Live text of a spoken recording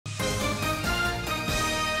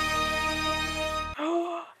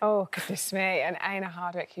Oh, goodness me. And Éanna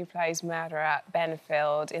Hardwicke, who plays murderer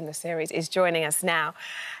Benfield in the series, is joining us now.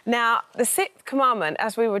 Now, the Sixth Commandment,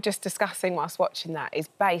 as we were just discussing whilst watching that, is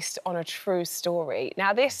based on a true story.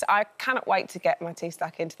 Now, this, I cannot wait to get my teeth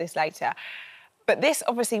stuck into this later, but this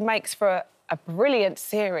obviously makes for a brilliant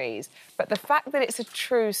series. But the fact that it's a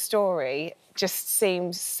true story just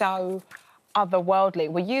seems so otherworldly.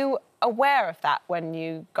 Were you aware of that when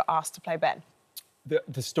you got asked to play Ben?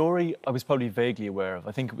 The story I was probably vaguely aware of.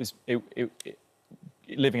 I think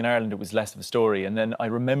living in Ireland, it was less of a story. And then I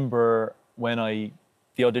remember when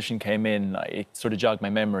the audition came in, it sort of jogged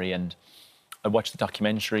my memory, and I watched the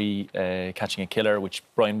documentary Catching a Killer, which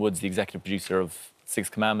Brian Woods, the executive producer of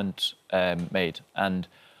Sixth Commandment, made. And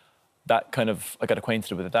that kind of, I got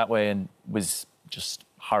acquainted with it that way and was just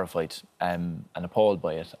horrified and appalled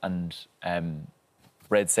by it, and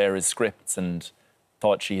read Sarah's scripts and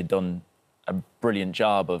thought she had done a brilliant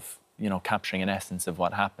job of, you know, capturing an essence of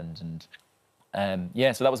what happened. And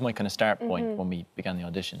yeah, so that was my kind of start point when we began the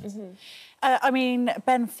auditions. I mean,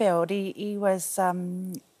 Benfield, he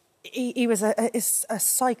was a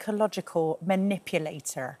psychological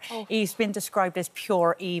manipulator. Oh. He's been described as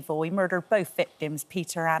pure evil. He murdered both victims,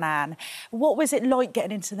 Peter and Anne. What was it like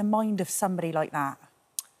getting into the mind of somebody like that?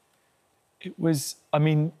 It was, I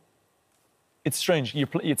mean, it's strange.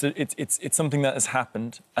 It's something that has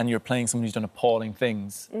happened, and you're playing someone who's done appalling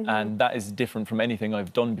things, and that is different from anything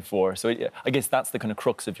I've done before. So I guess that's the kind of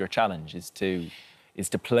crux of your challenge, is to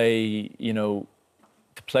play, you know,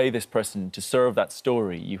 to play this person, to serve that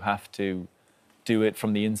story. You have to do it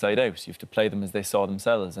from the inside out. You have to play them as they saw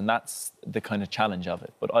themselves, and that's the kind of challenge of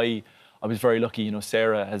it. But I was very lucky. You know,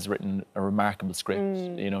 Sarah has written a remarkable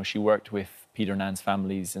script. You know, she worked with Peter and Anne's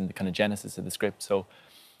families in the kind of genesis of the script. So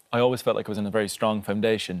I always felt like I was in a very strong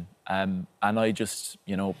foundation, and I just,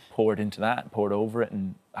 you know, poured into that, poured over it,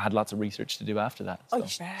 and I had lots of research to do after that. So.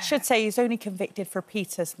 I should say he's only convicted for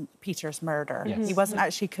Peter's murder. Yes. He wasn't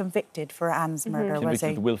actually convicted for Anne's murder, was he? Convicted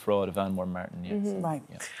of the will fraud of Anne Moore Martin, yes. Right.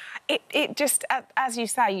 Yeah. It just, as you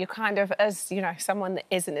say, you kind of, as, you know, someone that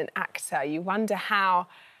isn't an actor, you wonder how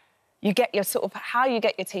you get your how you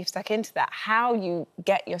get your teeth stuck into that, how you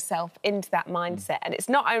get yourself into that mindset. And it's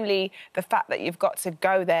not only the fact that you've got to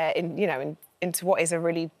go there into what is a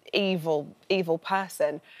really evil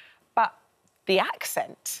person, but the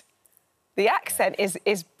accent. The accent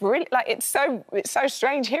is brilliant. Like, it's so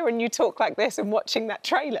strange hearing you talk like this and watching that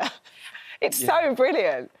trailer. It's so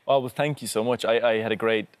brilliant. Oh, well, thank you so much. I had a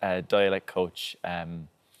great dialect coach,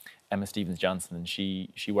 Emma Stevens-Johnson, and she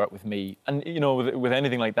worked with me. And, you know, with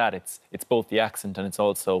anything like that, it's both the accent and it's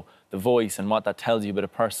also the voice and what that tells you about a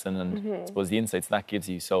person, and I suppose the insights that gives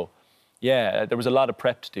you. So, yeah, there was a lot of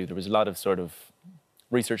prep to do. There was a lot of sort of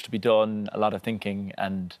research to be done, a lot of thinking,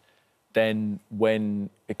 and then when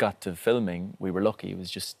it got to filming, we were lucky.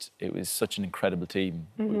 It was such an incredible team.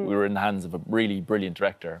 We were in the hands of a really brilliant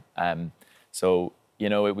director. So, you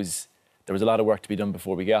know, there was a lot of work to be done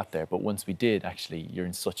before we got there, but once we did, actually, you're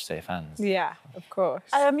in such safe hands. Yeah, of course.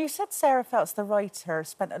 You said Sarah Phelps, the writer,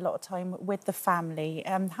 spent a lot of time with the family.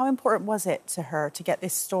 How important was it to her to get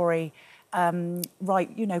this story right?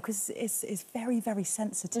 You know, because it's very, very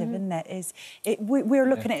sensitive, isn't it? We're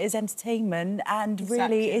looking at it as entertainment, and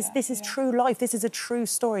really, this is true life. This is a true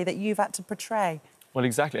story that you've had to portray. Well,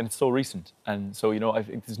 exactly, and it's so recent, and so, you know, I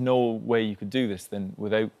think there's no way you could do this then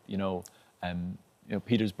without, you know,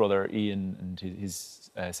 Peter's brother Ian and his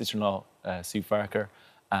sister-in-law Sue Farker,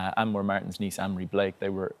 Anne Moore Martin's niece Anne-Marie Blake. They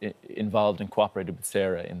were involved and cooperated with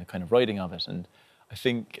Sarah in the kind of writing of it. And I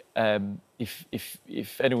think if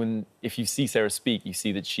you see Sarah speak, you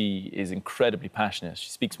see that she is incredibly passionate. She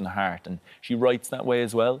speaks from the heart, and she writes that way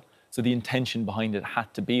as well. So the intention behind it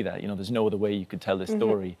had to be that. You know, there's no other way you could tell this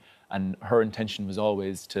story. And her intention was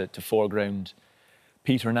always to foreground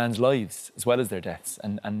Peter and Anne's lives as well as their deaths,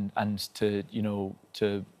 and to, you know,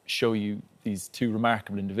 to show you these two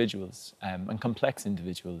remarkable individuals and complex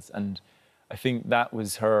individuals. And I think that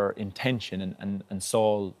was her intention. And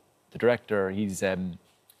Saul, the director, he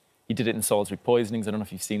did it in Salisbury Poisonings. I don't know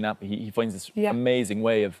if you've seen that, but he finds this amazing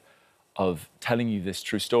way of telling you this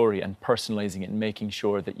true story and personalising it and making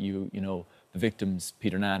sure that you know, the victims,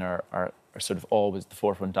 Peter and Anne, are sort of always the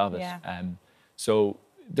forefront of it. So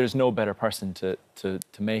there's no better person to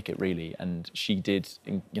make it, really. And she did,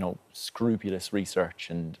 you know, scrupulous research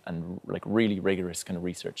and like really rigorous kind of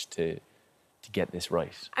research to get this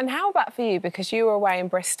right. And how about for you? Because you were away in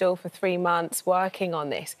Bristol for 3 months working on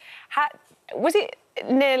this. Was it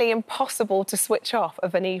nearly impossible to switch off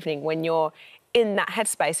of an evening when you're in that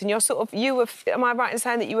headspace and you're am I right in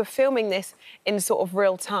saying that you were filming this in sort of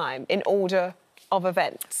real time in order of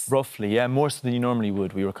events? Roughly, yeah, more so than you normally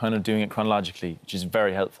would. We were kind of doing it chronologically, which is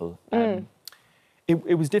very helpful.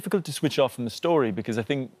 It was difficult to switch off from the story because I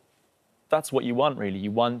think that's what you want, really.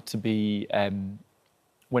 You want to be,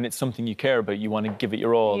 when it's something you care about, you want to give it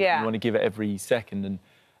your all. Yeah. You want to give it every second. And,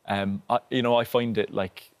 I find it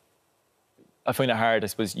hard, I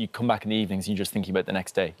suppose. You come back in the evenings and you're just thinking about the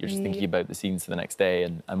next day. You're just thinking about the scenes for the next day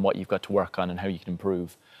and what you've got to work on and how you can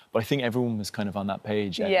improve. But I think everyone was kind of on that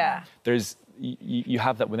page. Yeah. You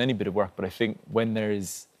have that with any bit of work, but I think when there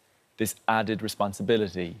is this added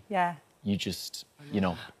responsibility, you just,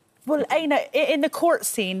 Well, Éanna, in the court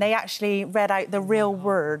scene, they actually read out the real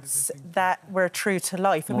words that were true to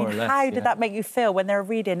life. I mean, how did that make you feel when they're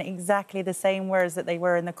reading exactly the same words that they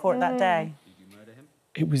were in the court that day?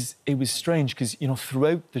 It was strange because,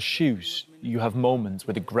 throughout the shoot, you have moments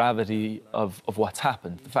where the gravity of what's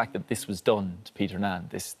happened, the fact that this was done to Peter and Anne,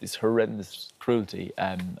 this horrendous cruelty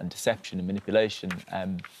and deception and manipulation,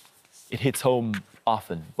 it hits home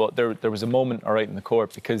often. But there was a moment, all right, in the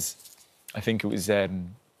court, because I think it was a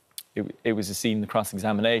scene in the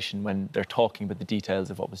cross-examination when they're talking about the details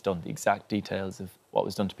of what was done, the exact details of what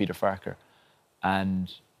was done to Peter Farquhar.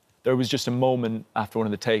 And there was just a moment after one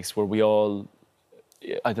of the takes where we all,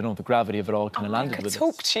 I don't know, the gravity of it all kind of landed with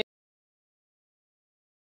us.